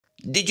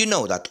Did you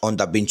know that on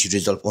DaVinci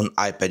Resolve on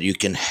iPad you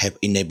can have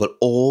enable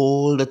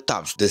all the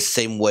tabs the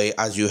same way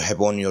as you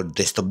have on your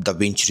desktop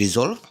DaVinci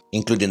Resolve,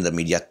 including the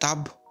media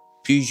tab,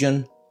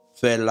 Fusion,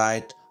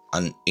 Fairlight,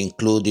 and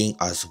including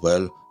as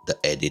well the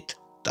edit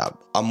tab.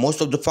 And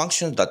most of the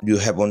functions that you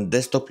have on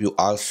desktop you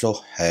also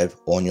have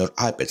on your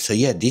iPad. So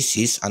yeah, this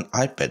is an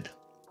iPad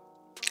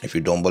if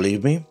you don't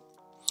believe me,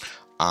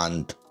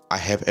 and I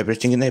have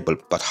everything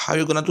enabled. But how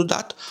you gonna do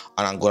that?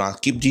 And I'm gonna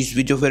keep this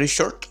video very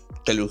short,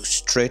 tell you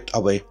straight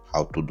away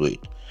how to do it.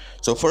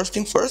 So first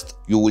thing first,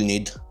 you will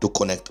need to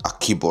connect a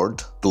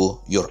keyboard to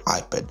your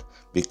iPad,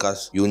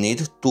 because you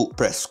need to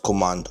press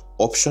Command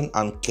Option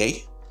and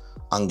K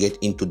and get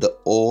into the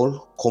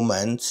all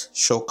commands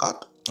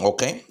shortcut.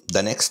 Okay,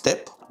 the next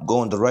step, go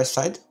on the right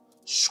side,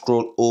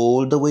 scroll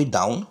all the way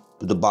down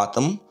to the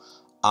bottom,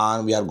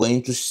 and we are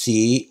going to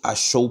see a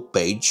show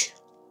page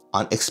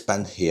and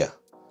expand here.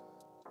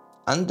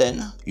 And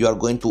then you are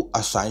going to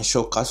assign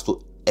shortcuts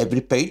to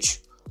every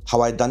page.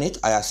 How I done it,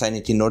 I assign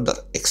it in order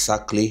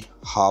exactly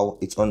how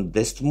it's on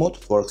desktop mode.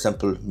 For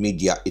example,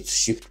 media, it's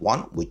Shift 1,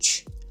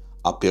 which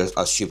appears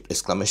as Shift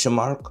exclamation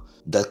mark.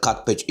 The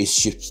cut page is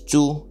Shift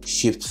 2,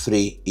 Shift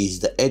 3 is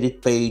the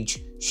edit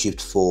page,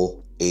 Shift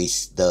 4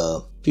 is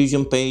the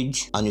Fusion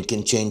page, and you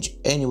can change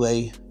any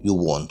way you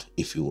want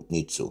if you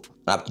need to.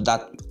 After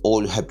that,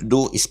 all you have to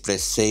do is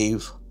press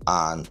save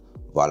and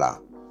voila.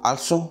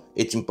 Also,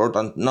 it's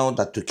important now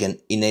that you can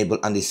enable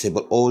and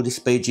disable all these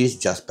pages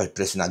just by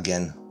pressing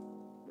again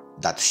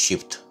that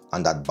shift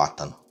and that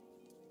button,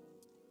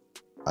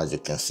 as you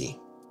can see.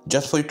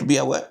 Just for you to be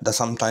aware that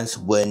sometimes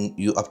when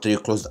you, after you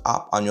close the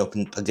app and you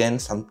open it again,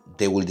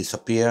 they will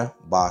disappear,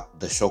 but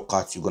the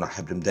shortcuts, you're gonna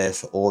have them there.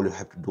 So all you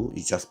have to do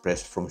is just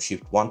press from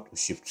Shift 1 to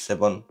Shift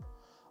 7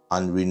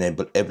 and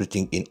re-enable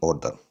everything in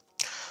order.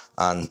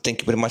 And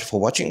thank you very much for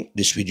watching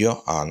this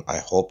video, and I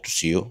hope to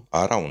see you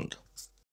around.